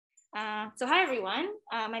So hi everyone,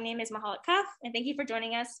 my name is Mahlet Cuff, and thank you for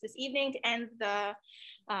joining us this evening to end the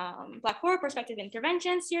Black Horror Perspective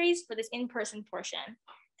Intervention series for this in-person portion.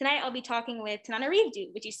 Tonight I'll be talking with Tananarive Due,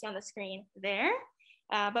 which you see on the screen there.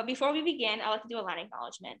 But before we begin, I'd like to do a land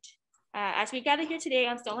acknowledgement. As we gather here today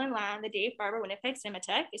on stolen land, the Dave Barber Winnipeg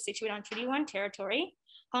Cinematheque is situated on Treaty 1 territory,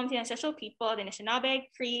 home to the ancestral people of the Anishinaabe,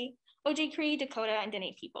 Cree, Ojibwe, Dakota, and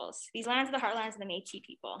Dene peoples. These lands are the heartlands of the Métis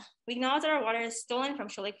people. We acknowledge that our water is stolen from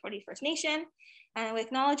Shoal Lake 40 First Nation, and with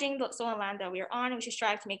acknowledging the stolen land that we are on, we should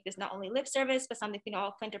strive to make this not only lip service, but something we can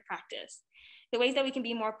all put into practice. The ways that we can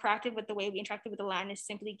be more proactive with the way we interact with the land is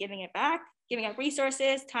simply giving it back, giving up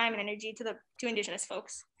resources, time, and energy to Indigenous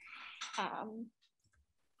folks.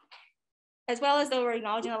 As well as though we're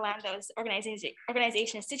acknowledging the land that this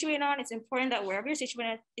organization is situated on, it's important that wherever you're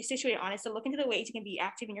situated on is to look into the ways you can be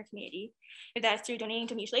active in your community. If that's through donating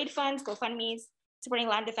to mutual aid funds, GoFundMes, supporting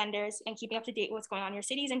land defenders, and keeping up to date with what's going on in your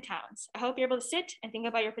cities and towns. I hope you're able to sit and think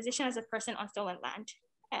about your position as a person on stolen land.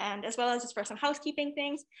 And as well as just for some housekeeping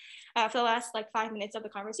things, for the last 5 minutes of the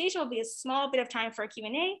conversation will be a small bit of time for a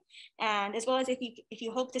Q&A. And as well as if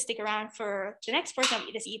you hope to stick around for the next portion of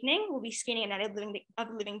this evening, we'll be screening a Night of the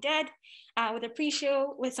Living Dead with a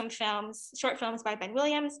pre-show with some short films by Ben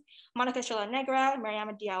Williams, Monica Shola Negra,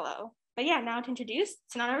 Mariama Diallo. But yeah, now to introduce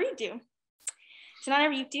Tananarive Due.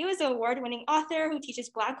 Tananarive Due is an award-winning author who teaches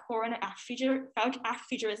Black Horror and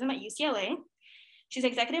Afrofuturism at UCLA. She's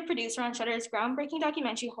executive producer on Shudder's groundbreaking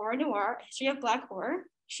documentary, Horror Noire, A History of Black Horror.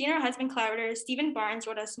 She and her husband collaborator, Stephen Barnes,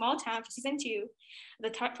 wrote A Small Town for season 2 of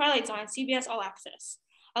the Twilight Zone on CBS All Access.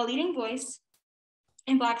 A leading voice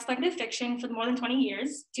in Black speculative fiction for more than 20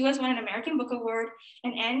 years, Due has won an American Book Award,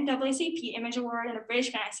 an NAACP Image Award, and a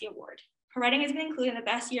British Fantasy Award. Her writing has been included in the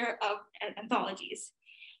best year of anthologies.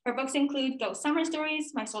 Her books include Ghost Summer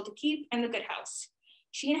Stories, My Soul to Keep, and The Good House.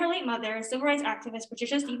 She and her late mother, civil rights activist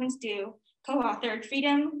Patricia Stephens Due, co-authored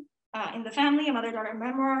Freedom in the Family, a mother-daughter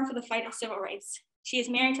memoir for the fight of civil rights. She is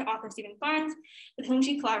married to author Stephen Barnes, with whom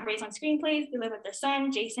she collaborates on screenplays. They live with their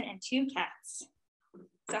son, Jason, and 2 cats.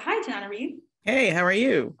 So hi, Tananarive. Hey, how are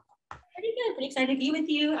you? Pretty good, pretty excited to be with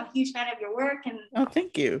you. I'm a huge fan of your work. Oh,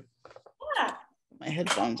 thank you. Yeah. My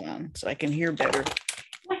headphones on so I can hear better.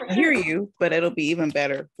 Yeah, for I hear you, but it'll be even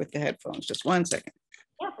better with the headphones. Just 1 second.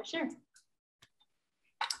 Yeah, for sure.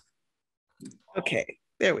 Okay,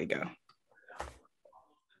 there we go.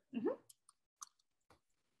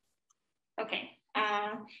 Okay,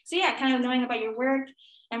 so yeah, kind of knowing about your work,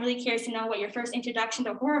 I'm really curious to know what your first introduction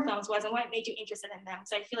to horror films was and what made you interested in them.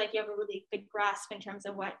 So I feel like you have a really good grasp in terms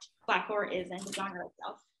of what Black horror is and the genre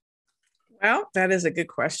itself. Well, that is a good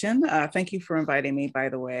question. Thank you for inviting me, by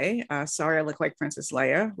the way. Sorry I look like Princess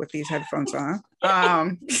Leia with these headphones on.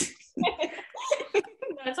 That's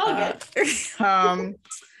all good.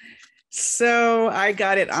 So I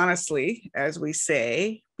got it honestly, as we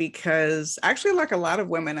say, because actually, like a lot of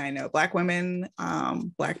women I know, Black women,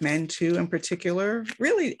 Black men too in particular,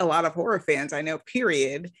 really a lot of horror fans I know,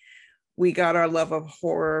 period. We got our love of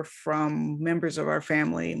horror from members of our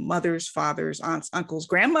family, mothers, fathers, aunts, uncles,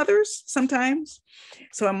 grandmothers sometimes.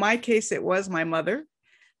 So in my case, it was my mother.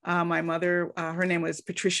 My mother, her name was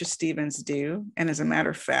Patricia Stephens Due. And as a matter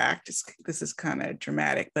of fact, this is kind of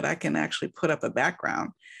dramatic, but I can actually put up a background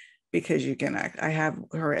because I have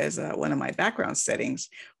her as one of my background settings,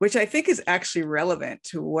 which I think is actually relevant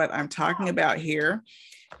to what I'm talking about here,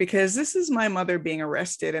 because this is my mother being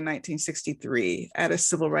arrested in 1963 at a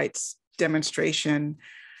civil rights demonstration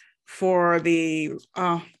for they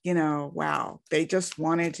just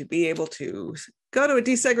wanted to be able to go to a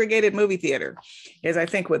desegregated movie theater, is I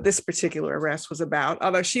think what this particular arrest was about,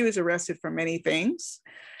 although she was arrested for many things.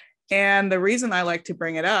 And the reason I like to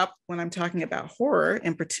bring it up when I'm talking about horror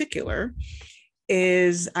in particular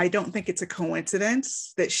is I don't think it's a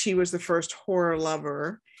coincidence that she was the first horror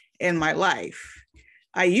lover in my life.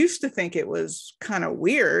 I used to think it was kind of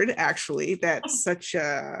weird, actually, that such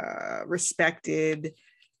a respected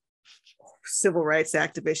civil rights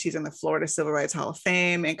activist, she's in the Florida Civil Rights Hall of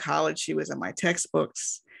Fame. In college, she was in my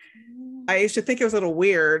textbooks. I used to think it was a little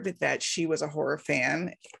weird that she was a horror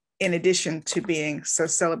fan, in addition to being so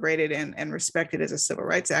celebrated and respected as a civil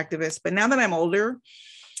rights activist. But now that I'm older,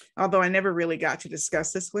 although I never really got to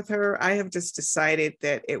discuss this with her, I have just decided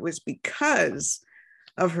that it was because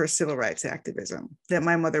of her civil rights activism that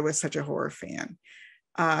my mother was such a horror fan.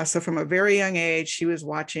 So from a very young age, she was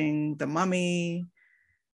watching The Mummy,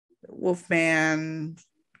 Wolfman,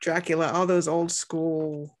 Dracula, all those old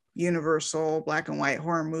school Universal black and white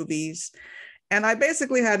horror movies. And I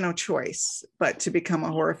basically had no choice but to become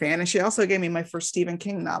a horror fan. And she also gave me my first Stephen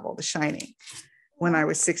King novel, The Shining, when I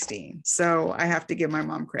was 16. So I have to give my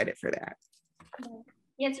mom credit for that.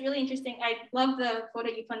 Yeah, it's really interesting. I love the photo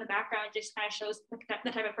you put in the background. It just kind of shows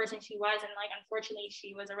the type of person she was. And like, unfortunately,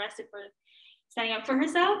 she was arrested for standing up for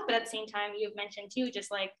herself. But at the same time, you've mentioned too,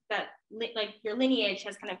 just like that, like your lineage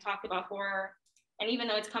has kind of talked about horror. And even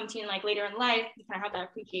though it's come to you like later in life, you kind of have that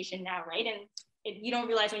appreciation now, right? And you don't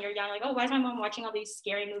realize when you're young, like, oh, why is my mom watching all these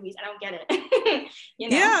scary movies? I don't get it. You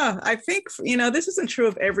know? Yeah, I think, you know, this isn't true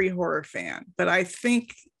of every horror fan, but I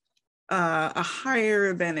think a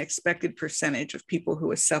higher than expected percentage of people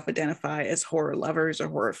who self-identify as horror lovers or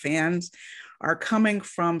horror fans are coming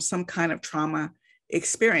from some kind of trauma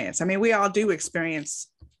experience. I mean, we all do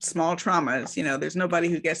experience small traumas. You know, there's nobody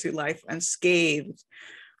who gets through life unscathed.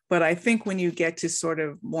 But I think when you get to sort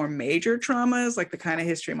of more major traumas, like the kind of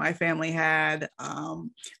history my family had,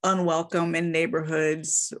 unwelcome in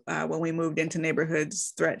neighborhoods, when we moved into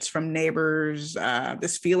neighborhoods, threats from neighbors,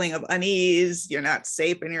 this feeling of unease, you're not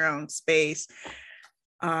safe in your own space,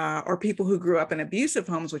 or people who grew up in abusive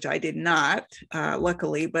homes, which I did not,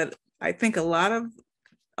 luckily, but I think a lot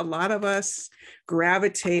of us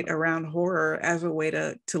gravitate around horror as a way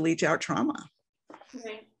to leach out trauma.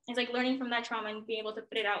 Right. It's like learning from that trauma and being able to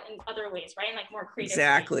put it out in other ways, right? And like more creative.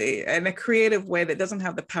 Exactly. And a creative way that doesn't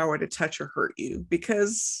have the power to touch or hurt you,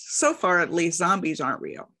 because so far, at least, zombies aren't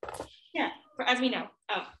real. Yeah, as we know.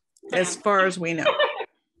 As far as we know.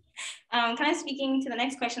 Kind of speaking to the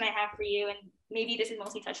next question I have for you, and maybe this is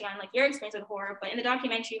mostly touching on like your experience with horror, but in the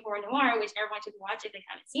documentary Horror Noire, which everyone should watch if they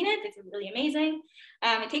haven't seen it, it's really amazing.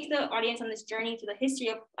 It takes the audience on this journey to the history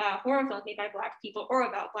of horror films made by Black people or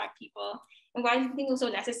about Black people. And why do you think it was so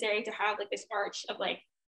necessary to have like this arch of like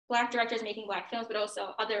Black directors making Black films, but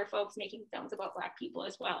also other folks making films about Black people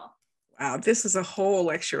as well? Wow, this is a whole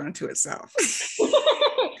lecture unto itself.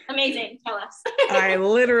 Amazing, tell us. I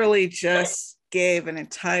literally just gave an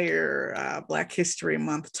entire Black History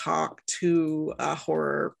Month talk to a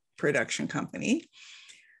horror production company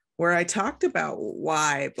where I talked about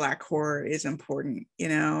why Black horror is important, you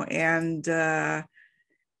know, and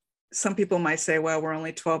some people might say, well, we're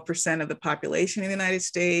only 12% of the population in the United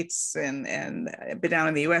States and but down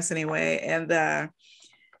in the US anyway. And,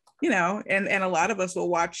 you know, and a lot of us will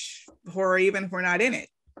watch horror even if we're not in it.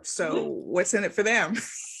 So what's in it for them?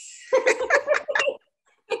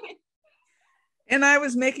 And I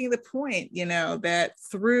was making the point, you know, that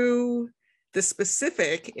through the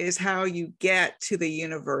specific is how you get to the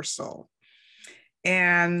universal.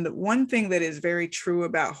 And one thing that is very true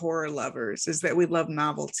about horror lovers is that we love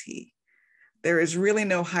novelty. There is really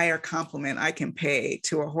no higher compliment I can pay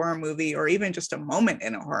to a horror movie or even just a moment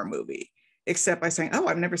in a horror movie, except by saying, oh,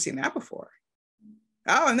 I've never seen that before.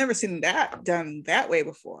 Oh, I've never seen that done that way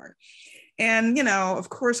before. And, you know, of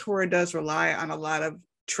course, horror does rely on a lot of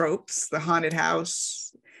tropes, the haunted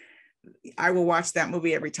house. I will watch that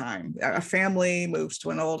movie every time. A family moves to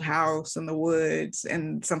an old house in the woods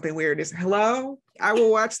and something weird is, hello? I will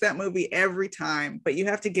watch that movie every time, but you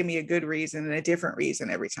have to give me a good reason and a different reason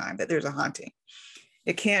every time that there's a haunting.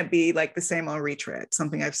 It can't be like the same old retread,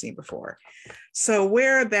 something I've seen before. So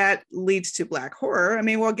where that leads to Black horror, I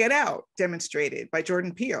mean, well, Get Out demonstrated by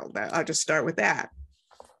Jordan Peele. I'll just start with that.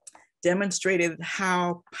 Demonstrated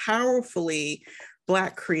how powerfully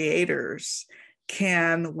Black creators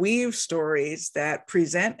can weave stories that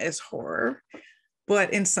present as horror,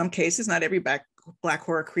 but in some cases, not every Black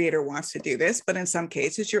horror creator wants to do this, but in some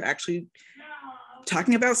cases, you're actually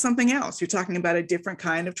talking about something else. You're talking about a different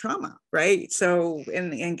kind of trauma, right? So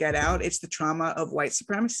in Get Out, it's the trauma of white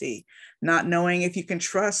supremacy, not knowing if you can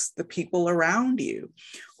trust the people around you,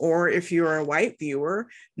 or if you're a white viewer,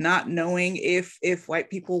 not knowing if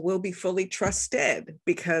white people will be fully trusted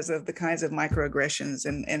because of the kinds of microaggressions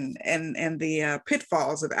and the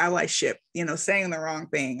pitfalls of allyship, you know, saying the wrong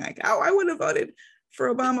thing, like, oh, I would have voted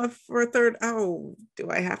for Obama for a third. Oh,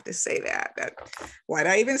 do I have to say that? Why'd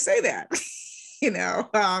I even say that? You know,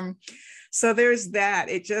 so there's that.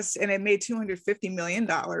 It made $250 million.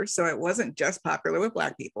 So it wasn't just popular with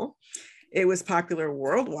Black people. It was popular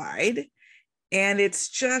worldwide. And it's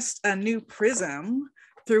just a new prism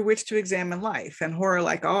through which to examine life. And horror,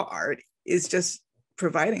 like all art, is just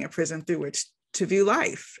providing a prism through which to view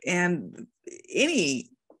life. And any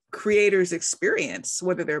creator's experience,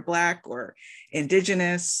 whether they're Black or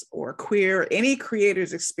Indigenous or queer, any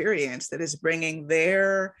creator's experience that is bringing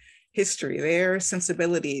their history, their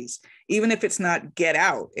sensibilities, even if it's not Get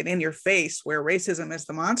Out and in your face where racism is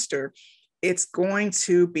the monster, it's going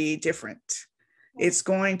to be different. It's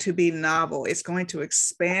going to be novel. It's going to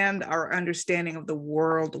expand our understanding of the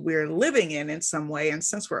world we're living in some way. And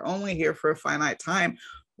since we're only here for a finite time,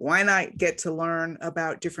 why not get to learn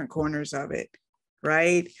about different corners of it?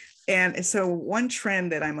 right? And so one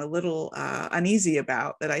trend that I'm a little uneasy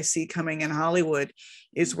about that I see coming in Hollywood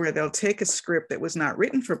is where they'll take a script that was not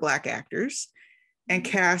written for Black actors and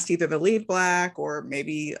cast either the lead Black or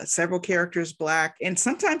maybe several characters Black. And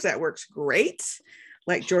sometimes that works great.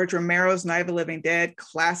 Like George Romero's Night of the Living Dead,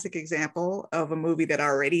 classic example of a movie that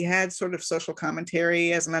already had sort of social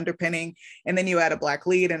commentary as an underpinning. And then you add a Black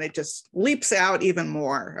lead and it just leaps out even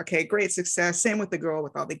more. Okay, great success. Same with The Girl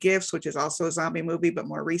with All the Gifts, which is also a zombie movie, but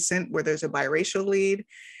more recent, where there's a biracial lead.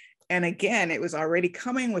 And again, it was already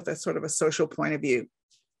coming with a sort of a social point of view.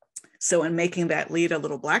 So in making that lead a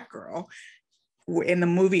little Black girl, in the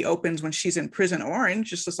movie opens when she's in Prison Orange,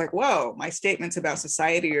 just like, whoa, my statements about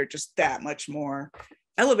society are just that much more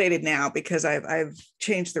elevated now because I've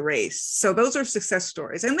changed the race. So those are success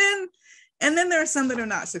stories. And then there are some that are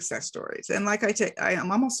not success stories. And like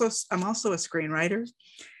I'm also a screenwriter.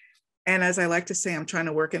 And as I like to say, I'm trying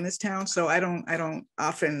to work in this town. So I don't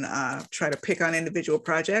often try to pick on individual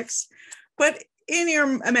projects, but in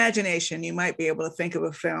your imagination, you might be able to think of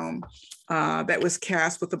a film that was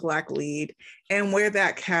cast with a Black lead and where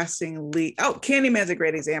that casting lead, Candyman's a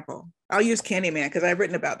great example. I'll use Candyman because I've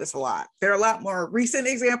written about this a lot. There are a lot more recent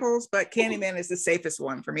examples, but Candyman is the safest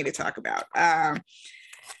one for me to talk about.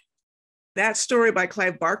 That story by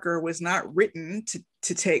Clive Barker was not written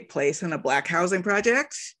to take place in a Black housing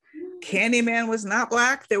project. Candyman was not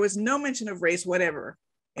Black. There was no mention of race, whatever,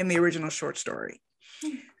 in the original short story.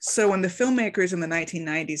 So when the filmmakers in the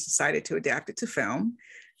 1990s decided to adapt it to film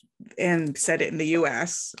and set it in the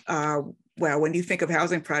US, well, when you think of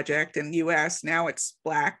housing project in the US, now it's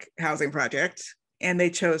Black housing project. And they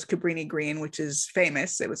chose Cabrini Green, which is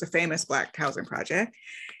famous. It was a famous Black housing project.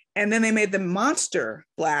 And then they made the monster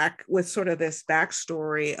Black with sort of this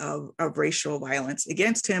backstory of racial violence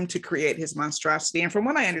against him to create his monstrosity. And from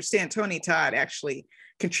what I understand, Tony Todd actually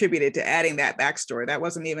contributed to adding that backstory. That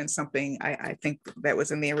wasn't even something I think that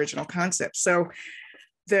was in the original concept. So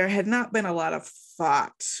there had not been a lot of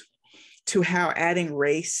thought to how adding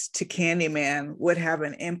race to Candyman would have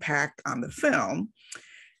an impact on the film.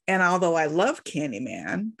 And although I love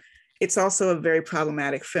Candyman, it's also a very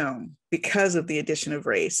problematic film because of the addition of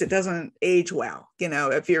race. It doesn't age well. You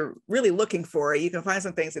know, if you're really looking for it, you can find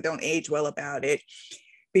some things that don't age well about it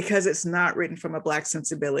because it's not written from a Black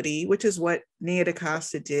sensibility, which is what Nia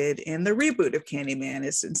DaCosta did in the reboot of Candyman.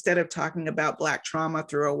 Is instead of talking about Black trauma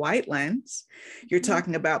through a white lens, you're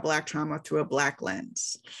talking about Black trauma through a Black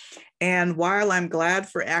lens. And while I'm glad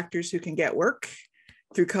for actors who can get work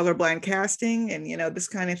through colorblind casting and, you know, this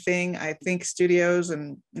kind of thing, I think studios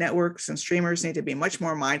and networks and streamers need to be much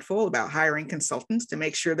more mindful about hiring consultants to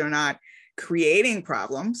make sure they're not creating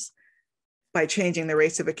problems by changing the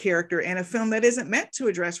race of a character in a film that isn't meant to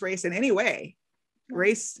address race in any way.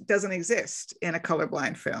 Race doesn't exist in a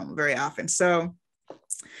colorblind film very often. So,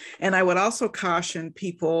 and I would also caution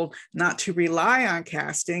people not to rely on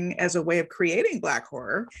casting as a way of creating Black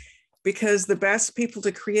horror, because the best people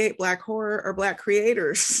to create Black horror are Black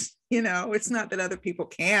creators. You know, it's not that other people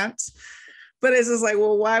can't, but it's just like,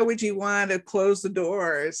 well, why would you want to close the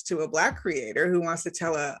doors to a Black creator who wants to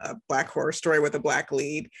tell a Black horror story with a Black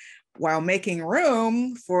lead while making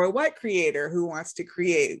room for a white creator who wants to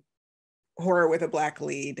create horror with a Black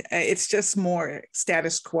lead? It's just more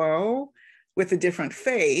status quo with a different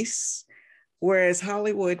face, whereas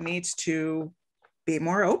Hollywood needs to be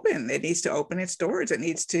more open. It needs to open its doors. It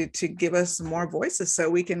needs to give us more voices so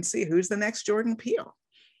we can see who's the next Jordan Peele.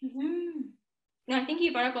 Mm-hmm. No, I think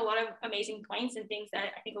you brought up a lot of amazing points and things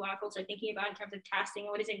that I think a lot of folks are thinking about in terms of casting.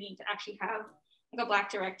 What does it mean to actually have like a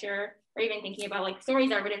Black director, or even thinking about like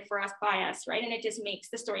stories are written for us by us, right? And it just makes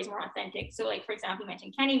the stories more authentic. So like, for example, you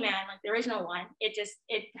mentioned Candyman, like the original one, it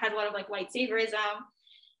has a lot of like white saviorism,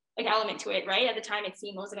 like element to it, right? At the time it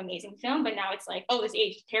seemed it was an amazing film, but now it's like, oh, this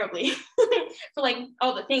aged terribly for like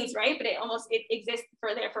all the things, right? But it exists for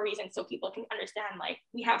a reason, so people can understand like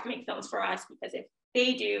we have to make films for us, because if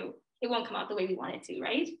they do, it won't come out the way we want it to,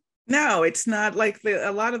 right? No, it's not. Like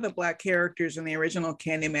a lot of the Black characters in the original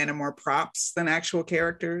Candyman are more props than actual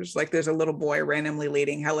characters. Like there's a little boy randomly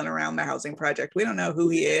leading Helen around the housing project. We don't know who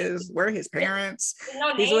he is. Where are his parents?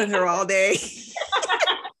 No He's with her all day.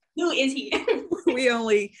 Who is he?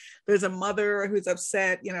 There's a mother who's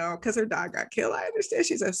upset, you know, because her dog got killed. I understand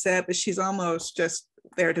she's upset, but she's almost just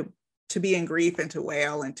there to be in grief and to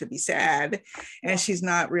wail and to be sad. And she's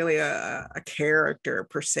not really a character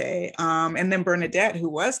per se. And then Bernadette, who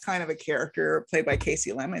was kind of a character played by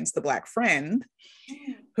Casey Lemons, the Black friend,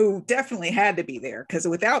 who definitely had to be there, because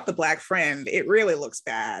without the Black friend, it really looks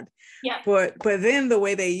bad. Yeah. But then the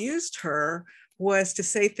way they used her was to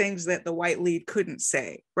say things that the white lead couldn't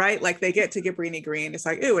say, right? Like they get to Cabrini Green, it's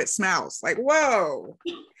like, ooh, it smells. Like, whoa.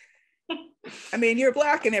 I mean, you're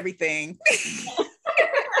Black and everything.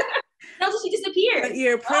 No, she disappeared. But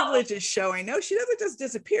your privilege is showing. No, she doesn't just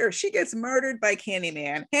disappear. She gets murdered by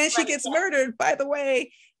Candyman. And she gets murdered, by the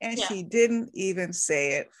way, and she didn't even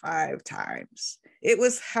say it 5 times. It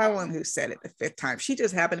was Helen who said it the 5th time. She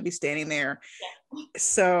just happened to be standing there.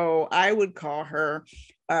 So I would call her,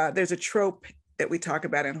 there's a trope that we talk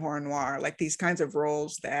about in horror noir, like these kinds of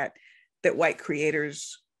roles that white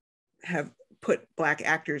creators have put Black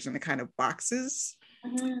actors in the kind of boxes.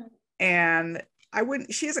 And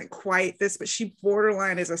she isn't quite this, but she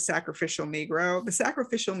borderline is a sacrificial Negro. The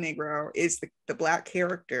sacrificial Negro is the Black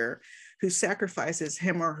character who sacrifices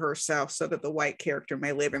him or herself so that the white character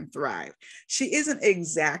may live and thrive. She isn't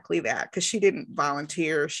exactly that because she didn't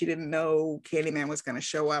volunteer. She didn't know Candyman was going to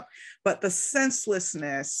show up, but the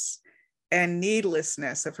senselessness and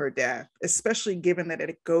needlessness of her death, especially given that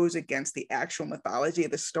it goes against the actual mythology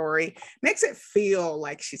of the story, makes it feel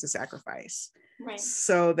like she's a sacrifice. Right.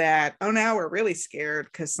 So that, oh, now we're really scared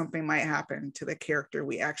because something might happen to the character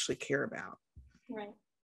we actually care about. Right.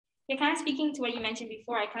 Yeah, kind of speaking to what you mentioned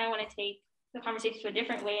before, I kind of want to take the conversation to a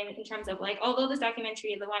different way in terms of like, although this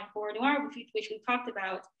documentary is the one Horror Noire, which we've talked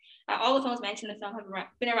about, all the films mentioned in the film have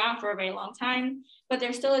been around for a very long time, but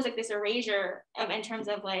there still is like this erasure in terms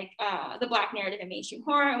of like the Black narrative in mainstream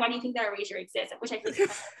horror. And why do you think that erasure exists? Which I think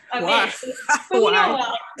why? But you know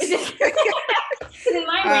what? Because in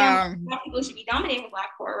my brain, Black people should be dominating Black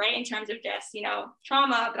horror, right? In terms of just,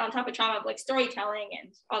 trauma, but on top of trauma, like storytelling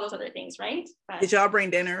and all those other things, right? But... Did y'all bring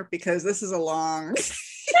dinner? Because this is a long...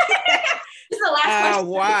 This is the last question.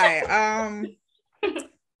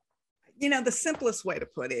 Why? The simplest way to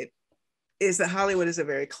put it is that Hollywood is a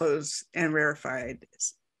very closed and rarefied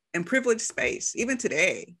and privileged space, even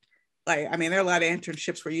today. There are a lot of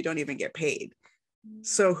internships where you don't even get paid.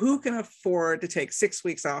 So who can afford to take 6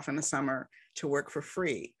 weeks off in the summer to work for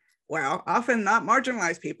free? Well, often not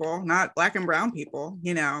marginalized people, not Black and brown people,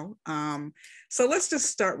 So let's just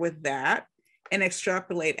start with that and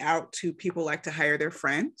extrapolate out to people like to hire their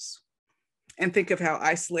friends and think of how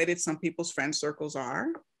isolated some people's friend circles are.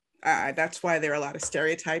 That's why there are a lot of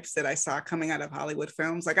stereotypes that I saw coming out of Hollywood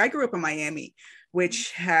films. Like I grew up in Miami,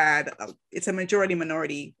 which it's a majority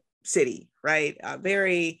minority city, right? A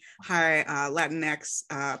very high Latinx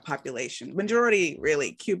population, majority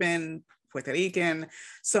really Cuban, Puerto Rican.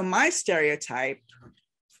 So my stereotype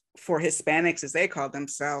for Hispanics, as they call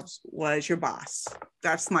themselves, was your boss.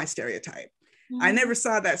 That's my stereotype. I never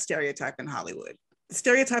saw that stereotype in Hollywood. The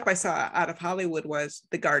stereotype I saw out of Hollywood was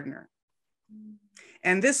the gardener.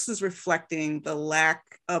 And this is reflecting the lack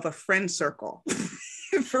of a friend circle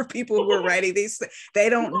for people who are writing these. They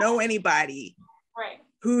don't know anybody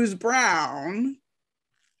who's brown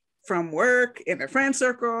from work in their friend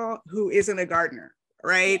circle who isn't a gardener,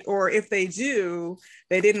 right? Or if they do,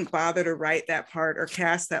 they didn't bother to write that part or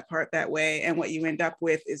cast that part that way. And what you end up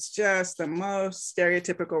with is just the most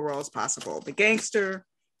stereotypical roles possible. The gangster,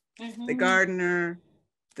 the gardener,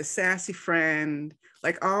 the sassy friend,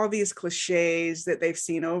 like all these cliches that they've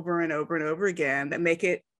seen over and over and over again that make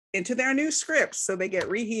it into their new scripts. So they get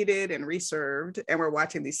reheated and reserved, and we're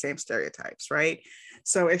watching these same stereotypes, right?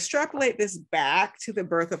 So extrapolate this back to the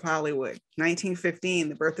birth of Hollywood. 1915,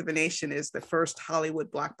 The Birth of a Nation is the first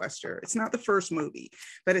Hollywood blockbuster. It's not the first movie,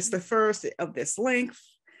 but it's the first of this length.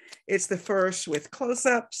 It's the first with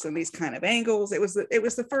close-ups and these kind of angles. It was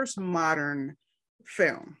the first modern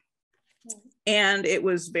film. And it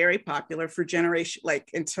was very popular for generation, like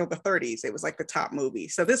until the 30s. It was like the top movie.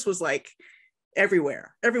 So this was like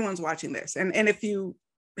everywhere. Everyone's watching this. And if you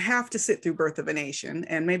have to sit through Birth of a Nation,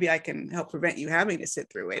 and maybe I can help prevent you having to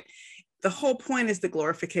sit through it, the whole point is the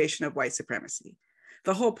glorification of white supremacy.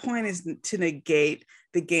 The whole point is to negate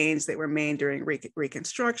the gains that were made during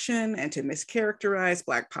Reconstruction and to mischaracterize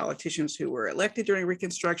Black politicians who were elected during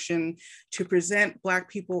Reconstruction, to present Black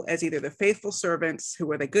people as either the faithful servants who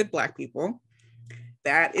were the good Black people.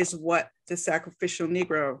 That is what the sacrificial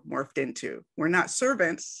Negro morphed into. We're not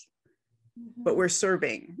servants, but we're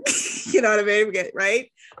serving. You know what I mean?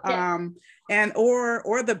 Right? Yeah.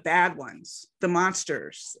 Or the bad ones, the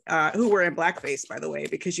monsters, who were in blackface, by the way,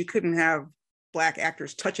 because you couldn't have Black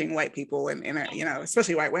actors touching white people and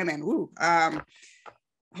especially white women.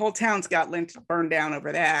 Whole towns got burned down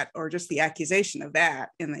over that, or just the accusation of that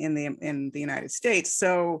in the United States.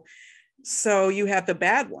 So you have the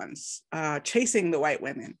bad ones chasing the white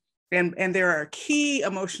women. And there are key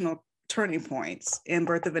emotional turning points in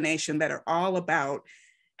Birth of a Nation that are all about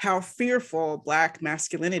how fearful Black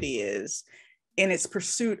masculinity is in its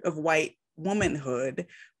pursuit of white womanhood,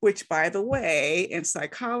 which, by the way, in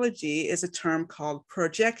psychology is a term called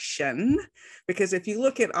projection, because if you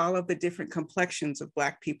look at all of the different complexions of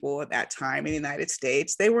Black people at that time in the United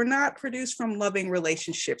States, they were not produced from loving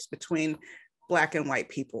relationships between Black and white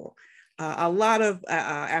people. A lot of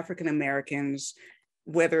African Americans,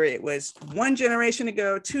 whether it was one generation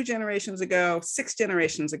ago, 2 generations ago, 6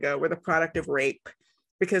 generations ago, were the product of rape,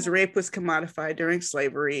 because rape was commodified during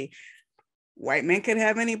slavery. White men could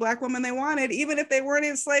have any Black woman they wanted, even if they weren't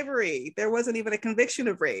in slavery. There wasn't even a conviction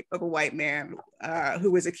of rape of a white man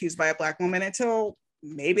who was accused by a Black woman until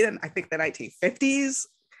maybe I think the 1950s.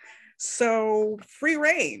 So free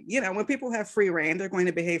reign, you know, when people have free reign, they're going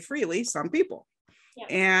to behave freely, some people. Yeah.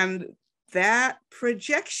 And that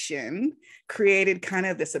projection created kind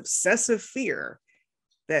of this obsessive fear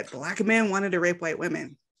that Black men wanted to rape white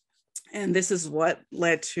women. And this is what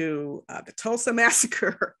led to the Tulsa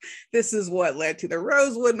Massacre. This is what led to the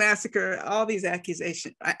Rosewood Massacre, all these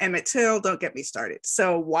accusations. Emmett Till, don't get me started.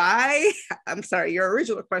 So why, I'm sorry, your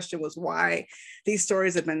original question was why these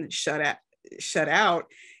stories have been shut out.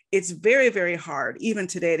 It's very, very hard, even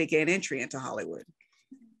today, to gain entry into Hollywood.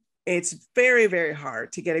 It's very, very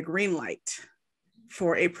hard to get a green light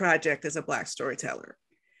for a project as a Black storyteller.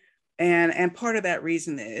 And part of that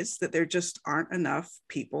reason is that there just aren't enough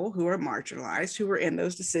people who are marginalized, who are in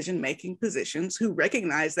those decision-making positions, who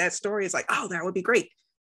recognize that story is like, oh, that would be great.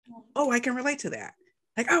 Oh, I can relate to that.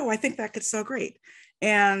 Like, oh, I think that could sell great.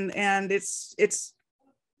 And it's,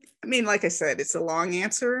 I mean, like I said, it's a long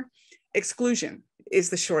answer. Exclusion is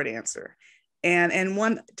the short answer. And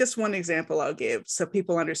one example I'll give so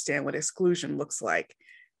people understand what exclusion looks like.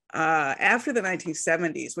 After the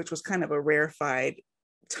 1970s, which was kind of a rarefied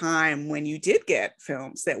time when you did get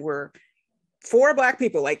films that were for Black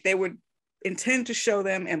people, like they would intend to show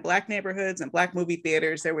them in Black neighborhoods and Black movie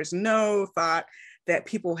theaters. There was no thought that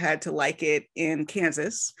people had to like it in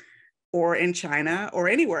Kansas or in China or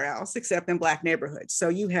anywhere else except in Black neighborhoods. So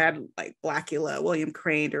you had like Blackula, William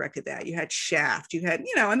Crane directed that. You had Shaft, you had,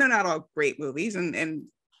 you know, and they're not all great movies. And in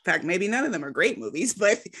fact, maybe none of them are great movies,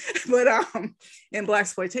 but in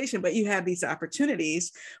Blaxploitation, but you had these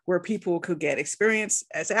opportunities where people could get experience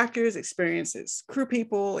as actors, experience as crew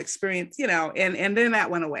people, experience, you know, and then that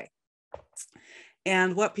went away.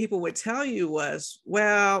 And what people would tell you was,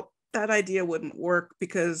 well, that idea wouldn't work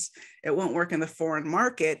because it won't work in the foreign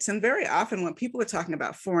markets. And very often when people are talking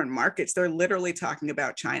about foreign markets, they're literally talking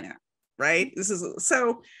about China, right? This is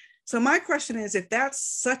so my question is, if that's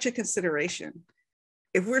such a consideration,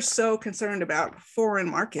 if we're so concerned about foreign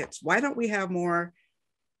markets, why don't we have more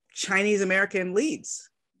Chinese American leads?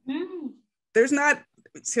 Mm. There's not,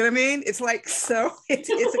 see what I mean? It's like, so it's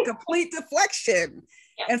a complete deflection.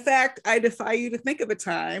 Yeah. In fact, I defy you to think of a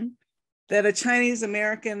time that a Chinese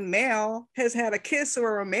American male has had a kiss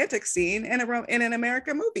or a romantic scene in an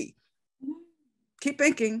American movie. Mm. Keep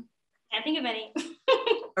thinking. Can't think of any.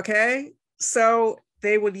 Okay, so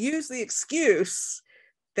they would use the excuse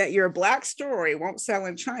that your Black story won't sell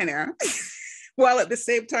in China, while at the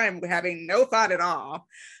same time having no thought at all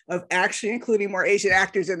of actually including more Asian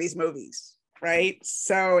actors in these movies, right?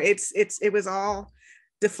 So it was all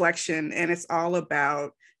deflection, and it's all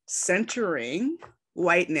about centering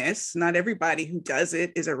whiteness. Not everybody who does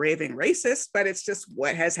it is a raving racist, but it's just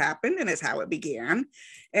what has happened and it's how it began.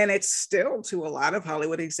 And it's still, to a lot of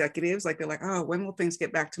Hollywood executives, like they're like, oh, when will things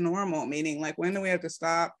get back to normal? Meaning, like, when do we have to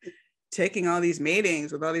stop taking all these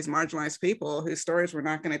meetings with all these marginalized people whose stories we're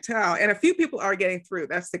not going to tell? And a few people are getting through.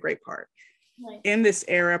 That's the great part. Right. In this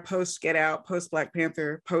era, post Get Out, post Black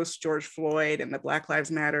Panther, post George Floyd and the Black Lives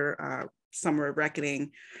Matter Summer of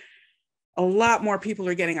Reckoning, a lot more people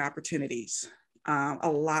are getting opportunities, a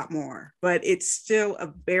lot more, but it's still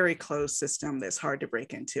a very closed system that's hard to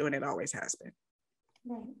break into, and it always has been.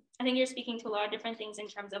 Right. I think you're speaking to a lot of different things in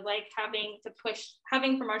terms of like having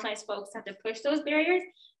for marginalized folks have to push those barriers,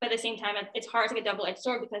 but at the same time, it's hard to get a double-edged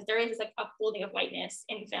sword because there is this like upholding of whiteness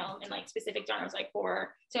in film and like specific genres like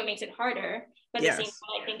horror, so it makes it harder. But at the same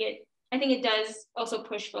time, I think it does also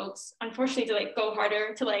push folks, unfortunately, to like go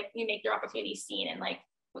harder to like you make their opportunities seen, and like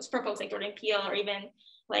for folks like Jordan Peele, or even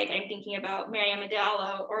like I'm thinking about Marianne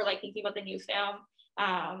Diallo, or like thinking about the new film.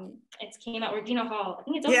 It came out with Regina Hall. I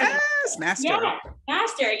think it's Master. Yeah,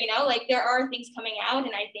 Master. You know, like there are things coming out,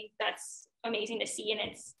 and I think that's amazing to see.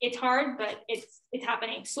 And it's hard, but it's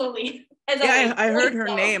happening slowly. I heard her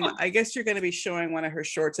name. I guess you're going to be showing one of her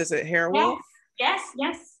shorts. Is it Hairwolf? Yes.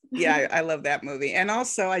 Yeah, I love that movie. And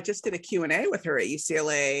also, I just did a Q&A with her at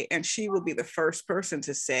UCLA, and she will be the first person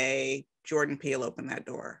to say Jordan Peele opened that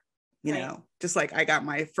door. You know, just like I got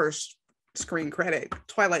my first screen credit,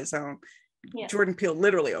 Twilight Zone. Yeah. Jordan Peele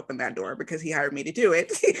literally opened that door because he hired me to do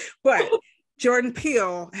it. But Jordan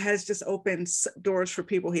Peele has just opened doors for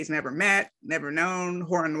people he's never met, never known.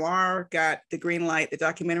 Horror Noire got the green light. The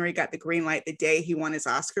documentary got the green light the day he won his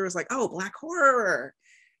Oscar. It was like, oh, Black horror.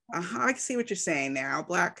 I see what you're saying now.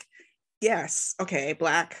 Black, yes, okay,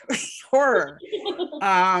 Black horror.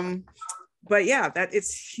 But yeah,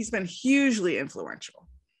 he's been hugely influential.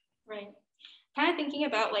 Right. Kind of thinking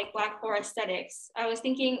about like Black horror aesthetics, I was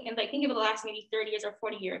thinking, and like thinking of the last maybe 30 years or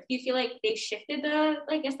 40 years, do you feel like they've shifted the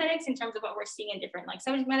like aesthetics in terms of what we're seeing in different like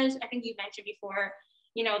subject matters? I think you mentioned before,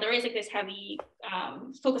 you know, there is like this heavy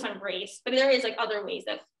focus on race, but there is like other ways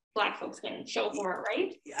that Black folks can show horror,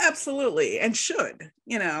 right? Absolutely, and should.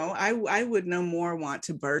 You know, I would no more want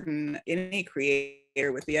to burden any creator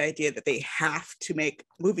with the idea that they have to make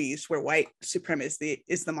movies where white supremacy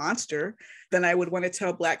is the monster than I would want to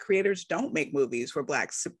tell Black creators don't make movies where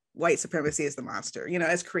white supremacy is the monster. You know,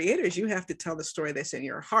 as creators, you have to tell the story that's in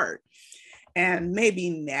your heart. And maybe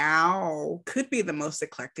now could be the most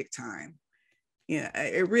eclectic time. Yeah,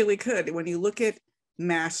 it really could. When you look at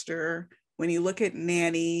Master, when you look at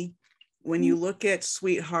Nanny, when you look at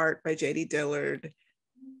Sweetheart by J.D. Dillard,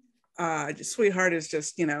 Sweetheart is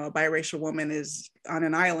just, you know, a biracial woman is on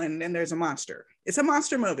an island and there's a monster. It's a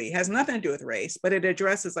monster movie. It has nothing to do with race, but it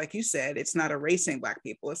addresses, like you said, it's not erasing Black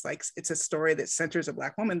people. It's like, it's a story that centers a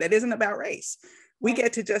Black woman that isn't about race. We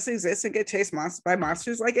get to just exist and get chased by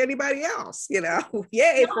monsters like anybody else, you know?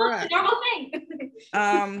 Yay for us. Normal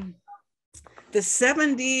thing. The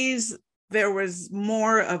 70s, there was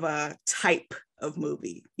more of a type of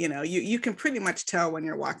movie. You know, you can pretty much tell when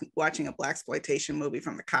you're watching a Blaxploitation movie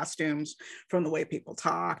from the costumes, from the way people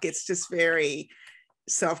talk. It's just very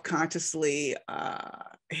self-consciously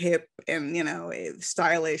hip and, you know,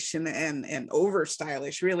 stylish and over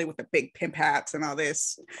stylish, really, with the big pimp hats and all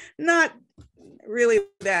this. Not really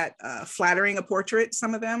that flattering a portrait,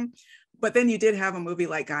 some of them. But then you did have a movie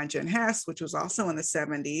like Ganja and Hess, which was also in the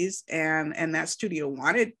 70s, and that studio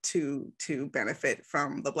wanted to benefit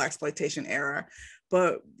from the Blaxploitation era.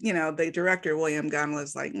 But, you know, the director, William Gunn,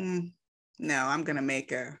 was like, no, I'm going to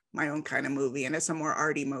make my own kind of movie, and it's a more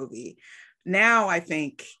arty movie. Now I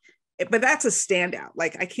think, but that's a standout.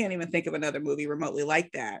 Like, I can't even think of another movie remotely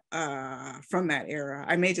like that from that era.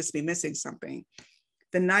 I may just be missing something.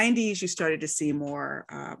 The 90s, you started to see more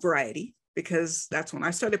variety, because that's when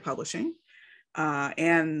I started publishing.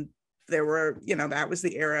 And there were, you know, that was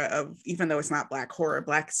the era of, even though it's not Black horror,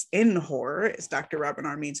 Blacks in horror, as Dr. Robin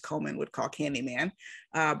R. Means Coleman would call Candyman.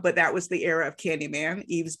 But that was the era of Candyman,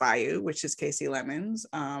 Eve's Bayou, which is Casey Lemons.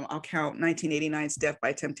 I'll count 1989's Death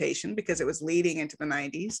by Temptation because it was leading into the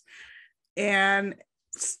 90s. And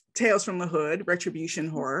Tales from the Hood, Retribution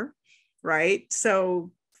horror, right?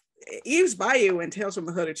 So Eve's Bayou and Tales from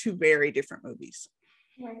the Hood are two very different movies.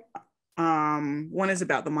 Right. One is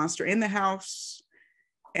about the monster in the house,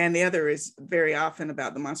 and the other is very often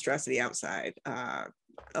about the monstrosity outside.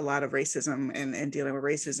 A lot of racism and dealing with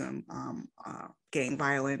racism, gang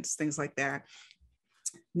violence, things like that.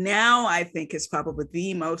 Now I think is probably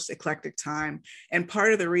the most eclectic time. And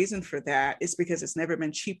part of the reason for that is because it's never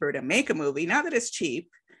been cheaper to make a movie. Not that it's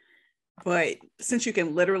cheap, but since you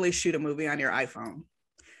can literally shoot a movie on your iPhone,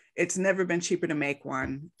 it's never been cheaper to make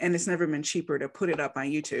one. And it's never been cheaper to put it up on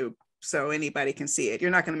YouTube so anybody can see it. You're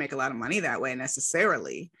not going to make a lot of money that way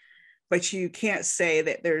necessarily, but you can't say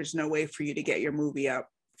that there's no way for you to get your movie up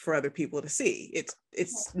for other people to see.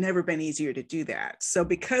 It's never been easier to do that. So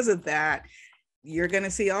because of that, you're going to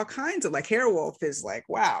see all kinds of, like, Hairwolf is like,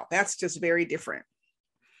 wow, that's just very different.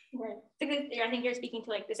 Right. I think you're speaking to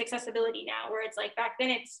like this accessibility now, where it's like back then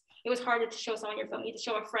it was harder to show someone your film. You had to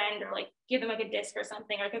show a friend or like give them like a disc or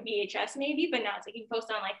something, or like a VHS maybe. But now it's like you can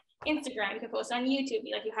post on like Instagram, you can post on YouTube.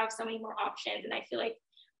 Like you have so many more options, and I feel like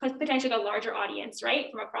potentially a larger audience, right,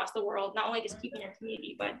 from across the world, not only just people in your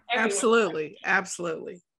community, but everywhere.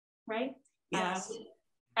 Absolutely. Right. Yes.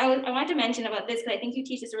 I wanted to mention about this because I think you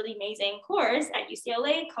teach this really amazing course at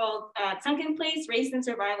UCLA called Sunken Place, Race and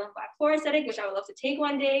Survival in Black Horror Aesthetic, which I would love to take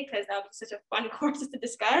one day because that would be such a fun course to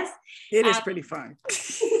discuss. It is pretty fun.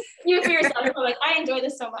 You for yourself, you're like, I enjoy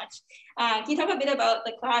this so much. Can you talk a bit about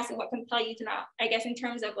the class and what compelled you to now, I guess, in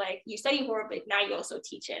terms of like you study horror, but now you also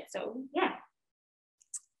teach it. So yeah.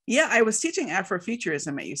 Yeah, I was teaching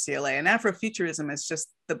Afrofuturism at UCLA, and Afrofuturism is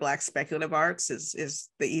just the Black speculative arts is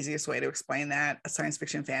the easiest way to explain that, science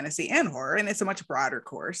fiction, fantasy, and horror, and it's a much broader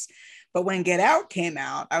course. But when Get Out came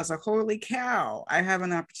out, I was like, holy cow, I have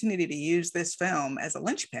an opportunity to use this film as a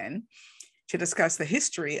linchpin to discuss the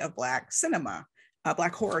history of Black cinema,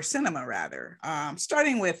 Black horror cinema rather,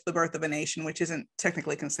 starting with The Birth of a Nation, which isn't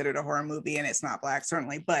technically considered a horror movie, and it's not Black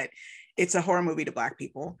certainly, but it's a horror movie to Black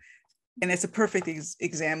people. And it's a perfect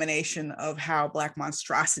examination of how Black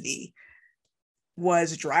monstrosity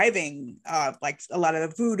was driving like a lot of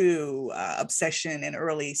the voodoo obsession in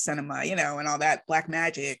early cinema, you know, and all that black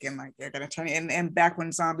magic, and like they're gonna turn and back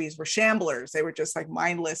when zombies were shamblers, they were just like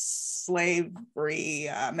mindless slavery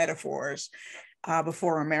metaphors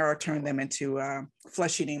before Romero turned them into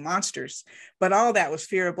flesh-eating monsters. But all that was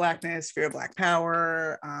fear of blackness, fear of Black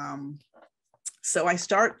power. So I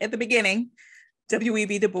start at the beginning.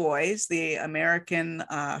 W.E.B. Du Bois, the American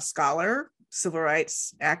scholar, civil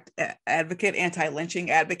rights advocate,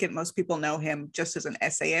 anti-lynching advocate. Most people know him just as an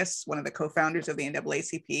essayist, one of the co-founders of the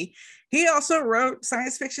NAACP. He also wrote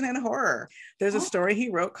science fiction and horror. There's a story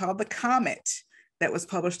he wrote called The Comet that was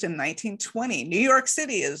published in 1920. New York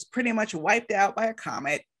City is pretty much wiped out by a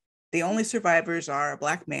comet. The only survivors are a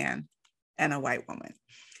Black man and a white woman.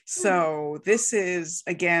 So this is,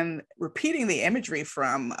 again, repeating the imagery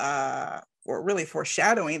from, or really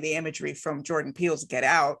foreshadowing the imagery from Jordan Peele's Get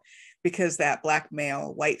Out, because that Black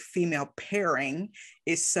male, white female pairing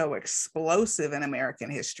is so explosive in American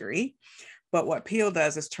history. But what Peele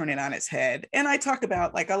does is turn it on its head. And I talk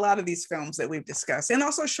about like a lot of these films that we've discussed, and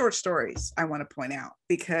also short stories, I want to point out,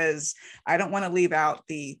 because I don't want to leave out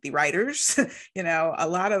the writers. You know, a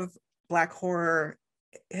lot of Black horror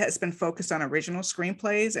has been focused on original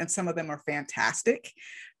screenplays, and some of them are fantastic,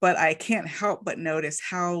 but I can't help but notice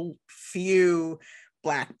how few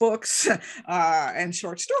Black books and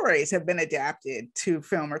short stories have been adapted to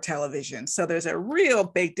film or television. So there's a real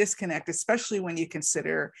big disconnect, especially when you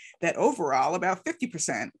consider that overall about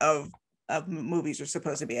 50% of movies are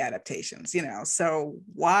supposed to be adaptations, you know. So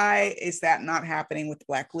why is that not happening with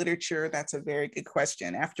Black literature? That's a very good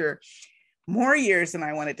question. After more years than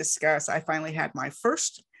I want to discuss, I finally had my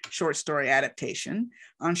first short story adaptation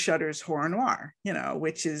on Shudder's Horror Noire, you know,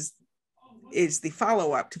 which is the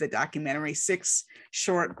follow-up to the documentary, 6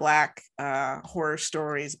 short Black horror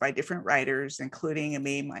stories by different writers, including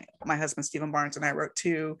me, my husband, Stephen Barnes, and I wrote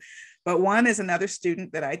 2. But one is another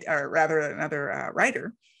student that another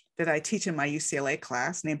writer that I teach in my UCLA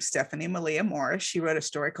class named Stephanie Malia Morris. She wrote a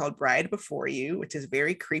story called Bride Before You, which is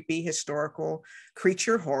very creepy historical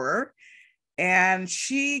creature horror. And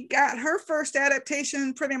she got her first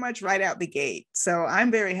adaptation pretty much right out the gate. So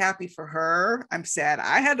I'm very happy for her. I'm sad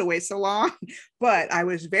I had to wait so long, but I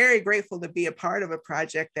was very grateful to be a part of a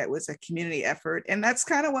project that was a community effort. And that's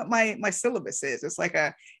kind of what my syllabus is. It's like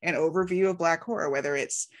an overview of Black horror, whether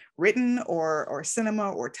it's written or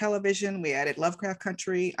cinema or television. We added Lovecraft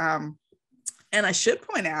Country. And I should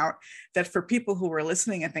point out that for people who were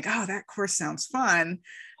listening and think, oh, that course sounds fun,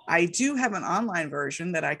 I do have an online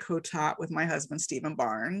version that I co-taught with my husband, Stephen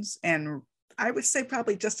Barnes. And I would say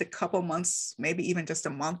probably just a couple months, maybe even just a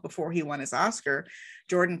month before he won his Oscar,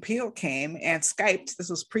 Jordan Peele came and Skyped, this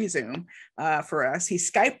was pre-Zoom for us. He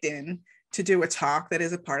Skyped in to do a talk that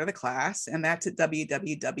is a part of the class, and that's at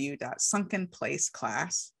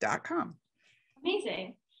www.sunkenplaceclass.com.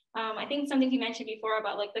 Amazing. I think something you mentioned before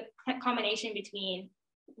about like the combination between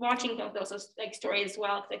watching those like stories as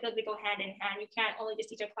well, because I feel like they go hand in hand. You can't only just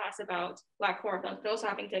teach a class about Black horror films, but also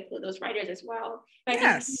having to include those writers as well. But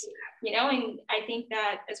yes. I think, you know, and I think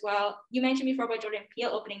that as well, you mentioned before about Jordan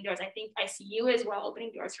Peele opening doors. I think I see you as well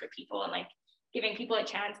opening doors for people and like giving people a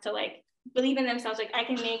chance to like believe in themselves, like I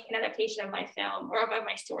can make an adaptation of my film or of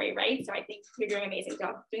my story, right? So I think you're doing an amazing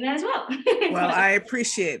job doing that as well. Well, I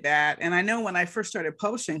appreciate that. And I know when I first started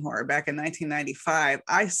publishing horror back in 1995,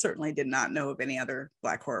 I certainly did not know of any other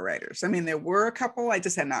Black horror writers. I mean, there were a couple, I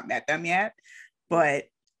just had not met them yet, but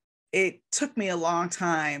it took me a long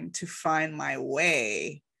time to find my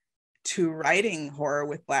way to writing horror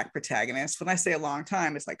with Black protagonists. When I say a long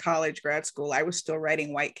time, it's like college, grad school, I was still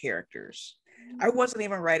writing white characters. I wasn't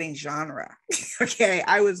even writing genre. Okay,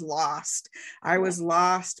 I was lost. I was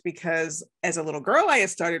lost because as a little girl, I had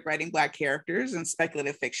started writing Black characters and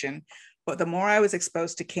speculative fiction. But the more I was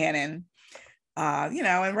exposed to canon, you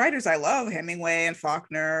know, and writers I love, Hemingway and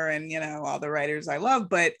Faulkner and, you know, all the writers I love.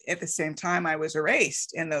 But at the same time, I was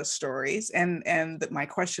erased in those stories. And my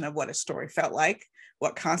question of what a story felt like,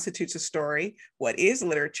 what constitutes a story, what is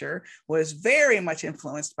literature, was very much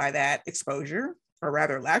influenced by that exposure, or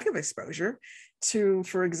rather lack of exposure, to,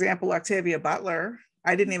 for example, Octavia Butler,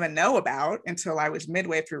 I didn't even know about until I was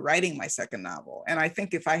midway through writing my second novel. And I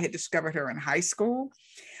think if I had discovered her in high school,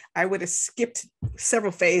 I would have skipped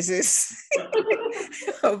several phases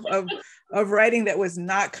of writing that was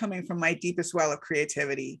not coming from my deepest well of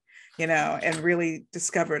creativity, you know, and really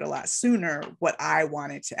discovered a lot sooner what I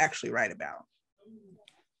wanted to actually write about.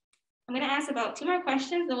 I'm going to ask about 2 more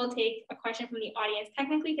questions, then we'll take a question from the audience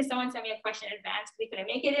technically, because someone sent me a question in advance. We couldn't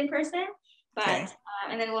make it in person, but okay.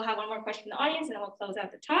 And then we'll have 1 more question from the audience, and then we'll close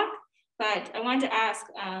out the talk. But I wanted to ask,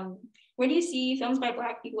 where do you see films by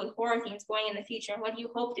Black people with horror themes going in the future? What do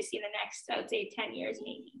you hope to see in the next, I would say, 10 years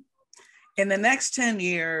maybe? In the next 10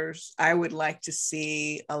 years, I would like to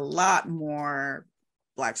see a lot more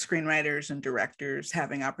Black screenwriters and directors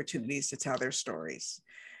having opportunities to tell their stories.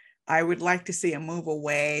 I would like to see a move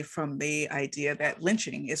away from the idea that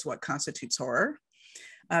lynching is what constitutes horror,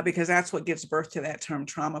 because that's what gives birth to that term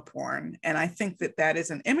trauma porn. And I think that that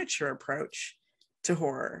is an immature approach to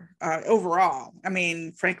horror overall. I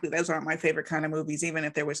mean, frankly, those aren't my favorite kind of movies, even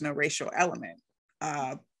if there was no racial element.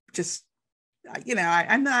 I'm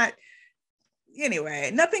not,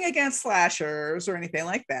 anyway, nothing against slashers or anything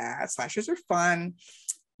like that. Slashers are fun.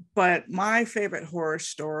 But my favorite horror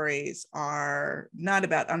stories are not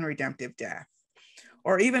about unredemptive death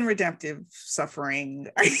or even redemptive suffering,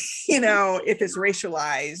 if it's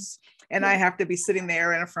racialized and I have to be sitting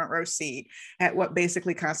there in a front row seat at what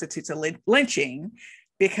basically constitutes a lynching,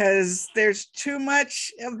 because there's too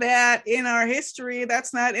much of that in our history.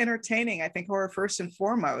 That's not entertaining. I think horror, first and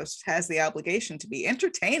foremost, has the obligation to be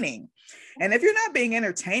entertaining. And if you're not being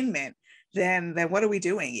entertainment, then what are we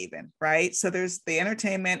doing even, right? So there's the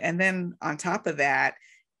entertainment, and then on top of that,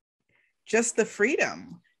 just the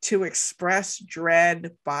freedom to express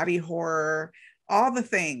dread, body horror, all the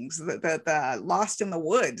things, the Lost in the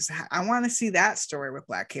Woods. I want to see that story with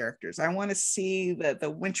Black characters. I want to see the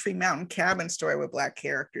Wintry Mountain Cabin story with Black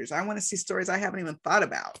characters. I want to see stories I haven't even thought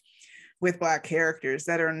about with Black characters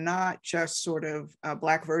that are not just sort of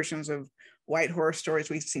Black versions of white horror stories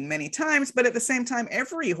we've seen many times, but at the same time,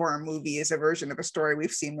 every horror movie is a version of a story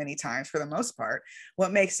we've seen many times for the most part.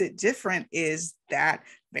 What makes it different is that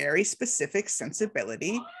very specific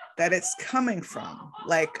sensibility that it's coming from,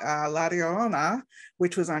 like La Llorona,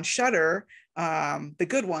 which was on Shudder. The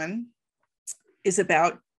good one is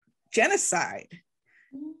about genocide,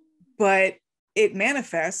 but it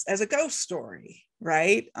manifests as a ghost story,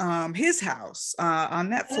 right? His House on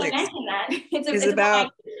Netflix is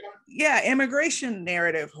about immigration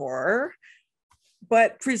narrative horror,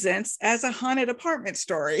 but presents as a haunted apartment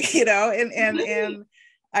story, and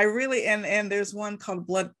I really, and there's one called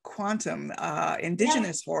Blood Quantum,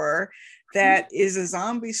 indigenous horror, that is a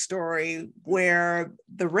zombie story where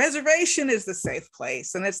the reservation is the safe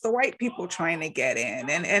place and it's the white people trying to get in,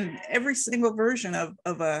 and every single version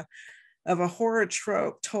of a horror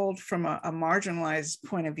trope told from a marginalized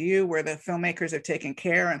point of view, where the filmmakers have taken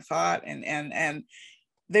care and thought, and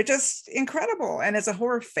they're just incredible. And as a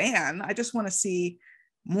horror fan, I just want to see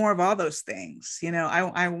more of all those things.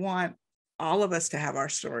 I want all of us to have our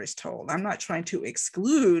stories told. I'm not trying to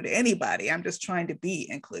exclude anybody. I'm just trying to be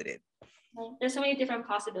included. There's so many different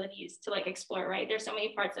possibilities to explore, right? There's so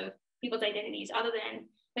many parts of people's identities other than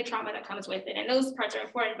the trauma that comes with it. And those parts are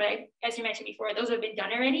important, but as you mentioned before, those have been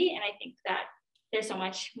done already. And I think that there's so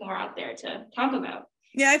much more out there to talk about.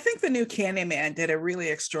 Yeah, I think the new Candyman did a really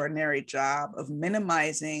extraordinary job of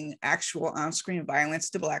minimizing actual on-screen violence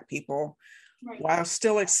to Black people, right, while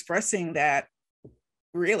still expressing that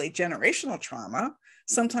really generational trauma,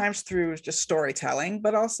 sometimes through just storytelling,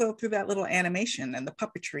 but also through that little animation and the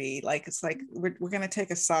puppetry. It's like we're going to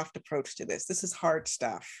take a soft approach to this. This is hard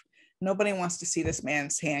stuff. Nobody wants to see this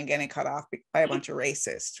man's hand getting cut off by a bunch of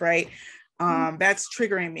racists, right? That's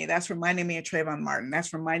triggering me. That's reminding me of Trayvon Martin.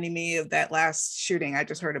 That's reminding me of that last shooting I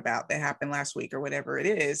just heard about that happened last week or whatever it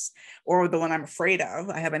is, or the one I'm afraid of.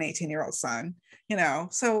 I have an 18-year-old son,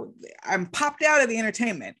 so I'm popped out of the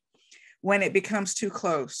entertainment when it becomes too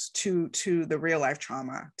close to the real life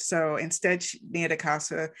trauma. So instead, Nia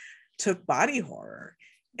DaCosta took body horror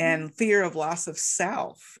and fear of loss of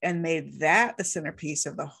self and made that the centerpiece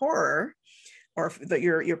of the horror, or that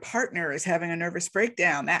your partner is having a nervous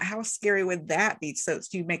breakdown. How scary would that be? So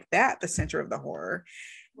you make that the center of the horror,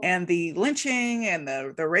 and the lynching and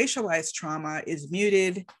the racialized trauma is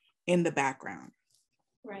muted in the background.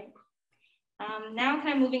 Right. Now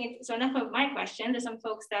kind of moving into, so enough of my question. There's some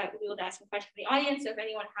folks that we will ask some questions to the audience. So if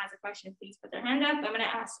anyone has a question, please put their hand up. I'm going to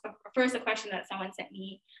ask first a question that someone sent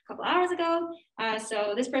me a couple hours ago.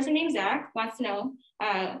 So this person named Zach wants to know,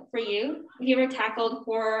 for you, have you ever tackled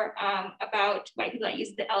horror about white people that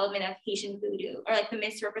use the element of Haitian voodoo, or the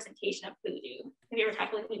misrepresentation of voodoo? Have you ever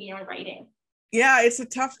tackled it in your writing? Yeah, that's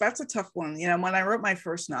a tough one. When I wrote my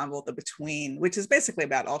first novel, The Between, which is basically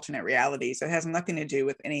about alternate realities, it has nothing to do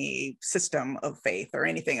with any system of faith or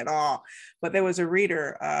anything at all. But there was a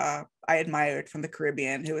reader I admired from the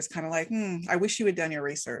Caribbean who was kind of like, I wish you had done your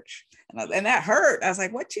research. And that hurt. I was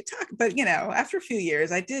like, what you talking? But, after a few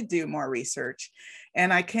years, I did do more research.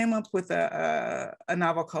 And I came up with a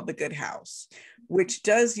novel called The Good House, which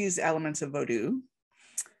does use elements of voodoo.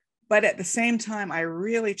 But at the same time, I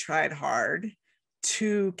really tried hard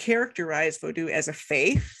to characterize voodoo as a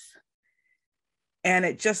faith, and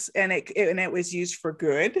it was used for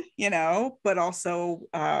good, but also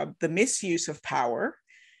the misuse of power,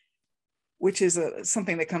 which is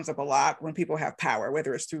something that comes up a lot when people have power,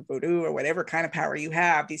 whether it's through voodoo or whatever kind of power you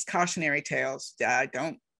have. These cautionary tales,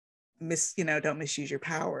 don't misuse your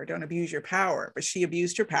power, don't abuse your power. But she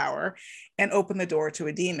abused her power and opened the door to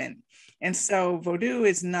a demon. And so voodoo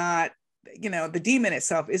is not, the demon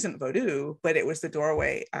itself isn't voodoo, but it was the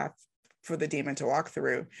doorway for the demon to walk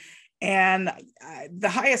through. And the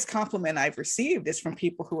highest compliment I've received is from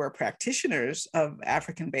people who are practitioners of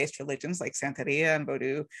African-based religions like Santeria and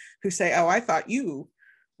Voodoo, who say, "Oh, I thought you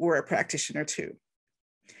were a practitioner too."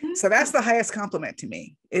 So that's the highest compliment to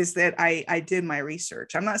me, is that I did my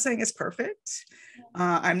research. I'm not saying it's perfect.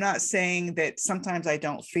 I'm not saying that sometimes I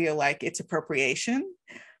don't feel like it's appropriation,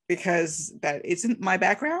 because that isn't my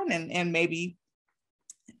background, and maybe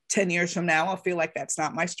 10 years from now, I'll feel like that's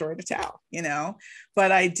not my story to tell,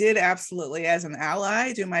 but I did absolutely, as an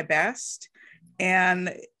ally, do my best.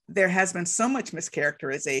 And there has been so much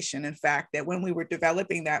mischaracterization, in fact, that when we were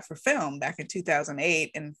developing that for film back in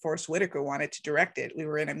 2008 and Forrest Whitaker wanted to direct it, we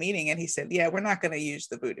were in a meeting and he said, "Yeah, we're not going to use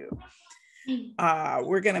the voodoo.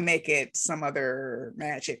 We're going to make it some other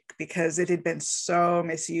magic," because it had been so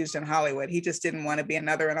misused in Hollywood. He just didn't want to be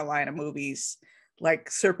another in a line of movies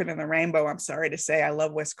like Serpent and the Rainbow. I'm sorry to say, I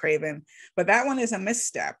love Wes Craven, but that one is a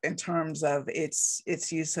misstep in terms of its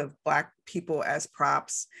use of Black people as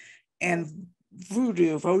props, and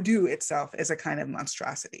voodoo itself as a kind of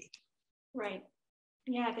monstrosity. Right.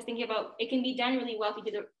 Yeah, because thinking about it can be done really well if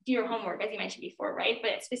you do your homework, as you mentioned before, right?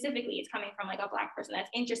 But specifically, it's coming from like a Black person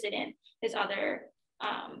that's interested in this other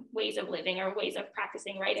ways of living or ways of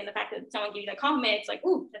practicing, right? And the fact that someone gives you that compliment, it's like,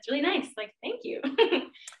 "Ooh, that's really nice. Like, thank you."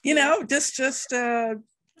 Just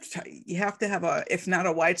you have to have if not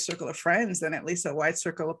a wide circle of friends, then at least a wide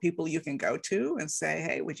circle of people you can go to and say,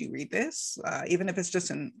 "Hey, would you read this?" Even if it's just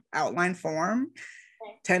an outline form,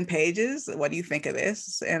 10 pages. What do you think of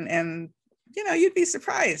this? And you'd be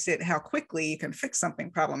surprised at how quickly you can fix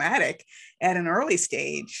something problematic at an early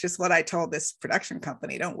stage. Just what I told this production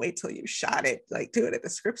company: don't wait till you shot it, like do it at the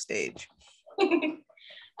script stage.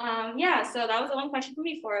 Yeah, so that was the one question from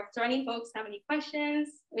before. If there any folks have any questions,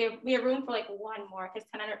 we have room for like one more, because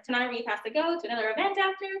Tananarive has to go to another event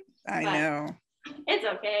after. I know. It's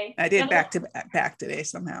okay. I did back to back today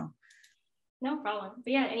somehow. No problem.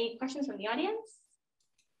 But yeah, any questions from the audience?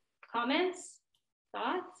 Comments?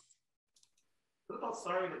 Thoughts? What about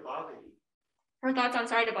Sorry to Bother You? Her thoughts on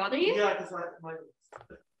Sorry to Bother You? Yeah, because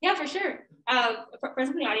yeah, for sure.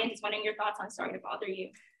 Person from the audience is wondering your thoughts on Sorry to Bother You.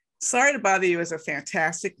 Sorry to Bother You is a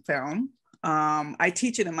fantastic film. I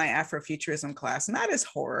teach it in my Afrofuturism class, not as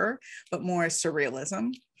horror, but more as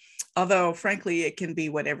surrealism. Although, frankly, it can be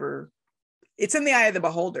whatever. It's in the eye of the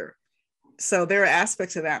beholder. So there are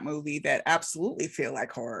aspects of that movie that absolutely feel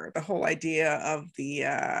like horror. The whole idea of the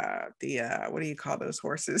what do you call those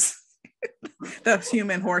horses? Those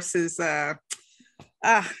human horses. I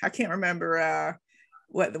can't remember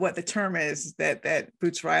what the term is that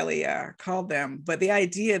Boots Riley called them, but the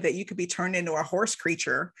idea that you could be turned into a horse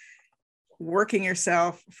creature, working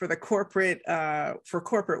yourself for the corporate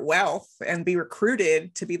wealth and be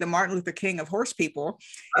recruited to be the Martin Luther King of horse people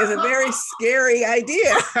is a very scary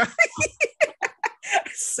idea.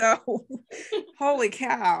 So, holy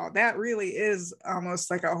cow, that really is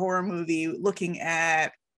almost like a horror movie looking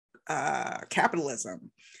at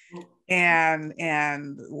capitalism and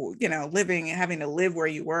having to live where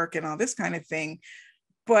you work and all this kind of thing.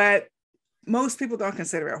 But most people don't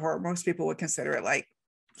consider it horror. Most people would consider it like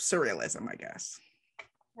surrealism, I guess.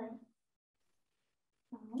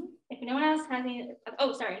 If no one else has any,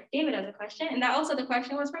 oh, sorry, David has a question, and that also the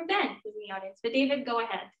question was from Ben, who's in the audience. But David, go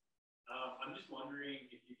ahead. I'm just wondering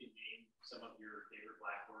if you could name some of your favorite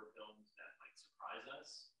Black horror films that might surprise us.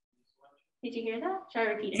 Did you hear that? Should I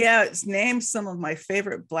repeat it? Yeah, name some of my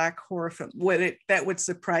favorite Black horror films. That would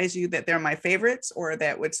surprise you that they're my favorites, or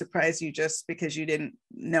that would surprise you just because you didn't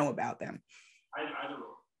know about them? Either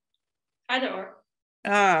or. Either or.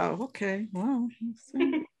 Oh, okay. Wow.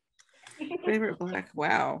 Favorite Black.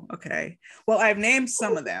 Wow. Okay. Well, I've named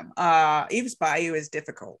some of them. Eve's Bayou is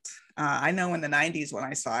difficult. I know in the 90s when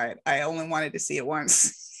I saw it, I only wanted to see it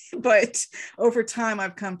once. But over time,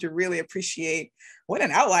 I've come to really appreciate what an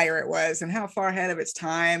outlier it was and how far ahead of its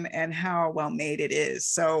time and how well made it is.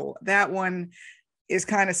 So that one is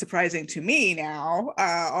kind of surprising to me now,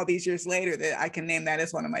 all these years later, that I can name that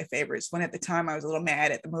as one of my favorites, when at the time I was a little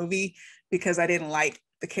mad at the movie because I didn't like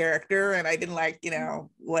the character and I didn't like,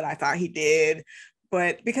 what I thought he did,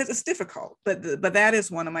 but because it's difficult. But that is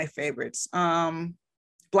one of my favorites.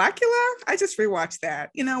 Blackula, I just rewatched that.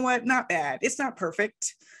 You know what? Not bad. It's not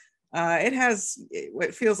perfect. It has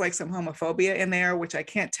what feels like some homophobia in there, which I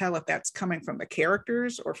can't tell if that's coming from the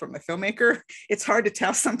characters or from the filmmaker. It's hard to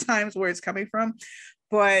tell sometimes where it's coming from,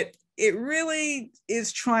 but it really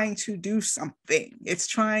is trying to do something. It's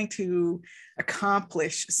trying to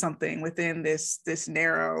accomplish something within this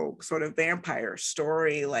narrow sort of vampire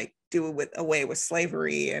story, like do it away with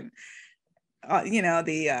slavery and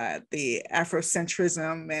the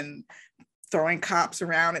Afrocentrism and throwing cops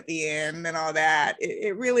around at the end and all that.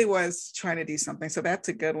 It really was trying to do something. So that's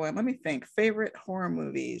a good one. Let me think. Favorite Black horror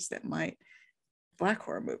movies that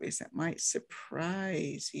might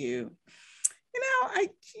surprise you.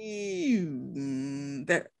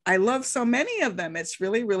 I love so many of them. It's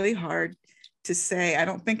really, really hard to say. I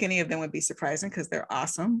don't think any of them would be surprising because they're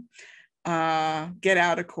awesome. Get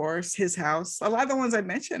Out, of course, His House. A lot of the ones I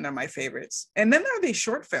mentioned are my favorites. And then there are these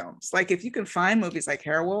short films. Like if you can find movies like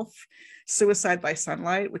Hairwolf, Suicide by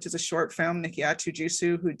Sunlight, which is a short film, Nikiatu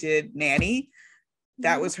Jusu, who did Nanny.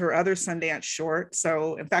 That was her other Sundance short.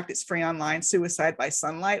 So in fact, it's free online, Suicide by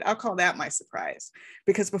Sunlight. I'll call that my surprise.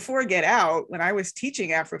 Because before Get Out, when I was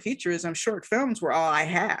teaching Afrofuturism, short films were all I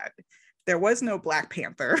had. There was no Black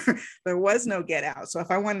Panther. There was no Get Out. So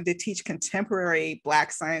if I wanted to teach contemporary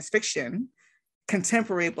Black science fiction,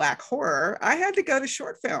 contemporary Black horror, I had to go to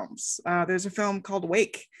short films. There's a film called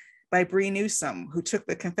Wake by Bree Newsome, who took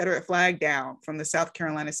the Confederate flag down from the South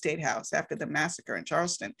Carolina State House after the massacre in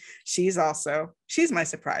Charleston. She's my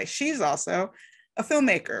surprise. She's also a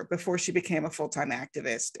filmmaker before she became a full-time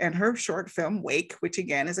activist. And her short film, Wake, which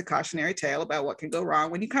again is a cautionary tale about what can go wrong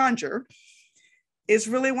when you conjure, is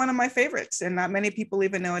really one of my favorites. And not many people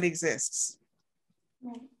even know it exists.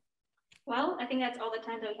 Right. Well, I think that's all the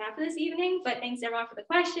time that we have for this evening, but thanks everyone for the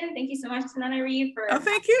question. Thank you so much, Tananarive, for— Oh,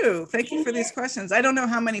 thank you. Thank you for these questions. I don't know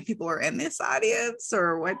how many people are in this audience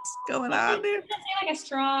or what's going on there. I'd say like a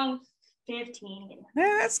strong 15.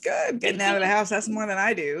 Yeah, that's good. Getting out of the house, that's more than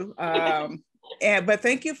I do. But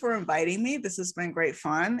thank you for inviting me. This has been great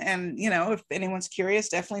fun. And, if anyone's curious,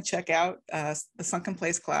 definitely check out the Sunken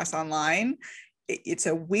Place class online. It's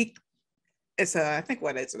a week. I think,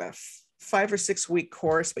 what is it? A 5 or 6 week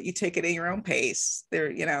course, but you take it at your own pace.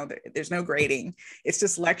 There's no grading. It's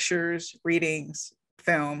just lectures, readings,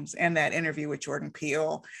 films, and that interview with Jordan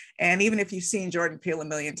Peele. And even if you've seen Jordan Peele a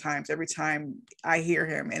million times, every time I hear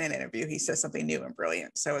him in an interview, he says something new and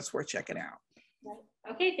brilliant. So it's worth checking out.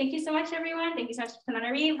 Okay, thank you so much, everyone. Thank you so much,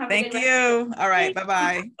 Tananarive. Thank you. All right,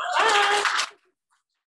 bye-bye. Bye.